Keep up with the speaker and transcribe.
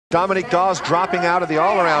Dominique Dawes dropping out of the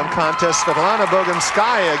all-around contest. Svetlana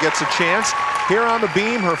Boguinskaia gets a chance. Here on the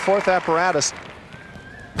beam, her fourth apparatus.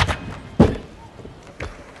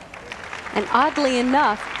 And oddly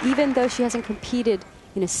enough, even though she hasn't competed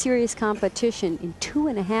in a serious competition in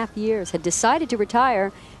 2.5 years, had decided to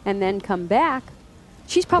retire and then come back,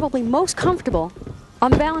 she's probably most comfortable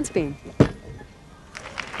on the balance beam.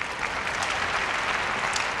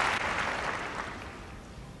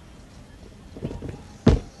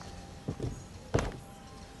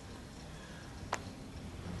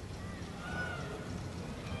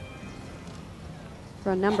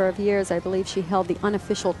 For a number of years, I believe she held the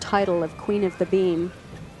unofficial title of Queen of the Beam.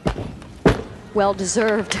 Well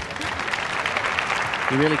deserved.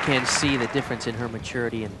 You really can see the difference in her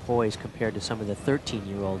maturity and poise compared to some of the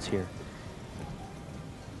 13-year-olds here.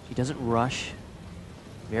 She doesn't rush,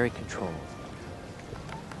 very controlled.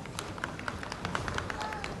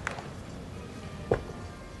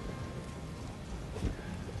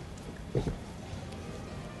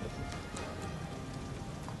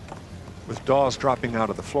 With Dawes dropping out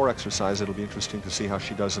of the floor exercise, it'll be interesting to see how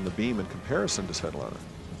she does in the beam in comparison to Svetlana.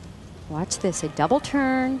 Watch this, a double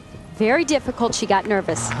turn. Very difficult, she got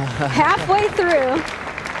nervous. Halfway through.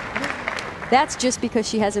 That's just because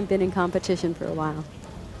she hasn't been in competition for a while.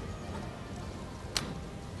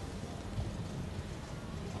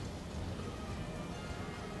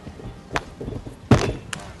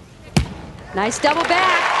 Nice double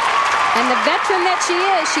back. And the veteran that she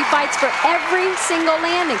is, she fights for every single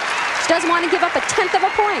landing. She doesn't want to give up a tenth of a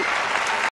point.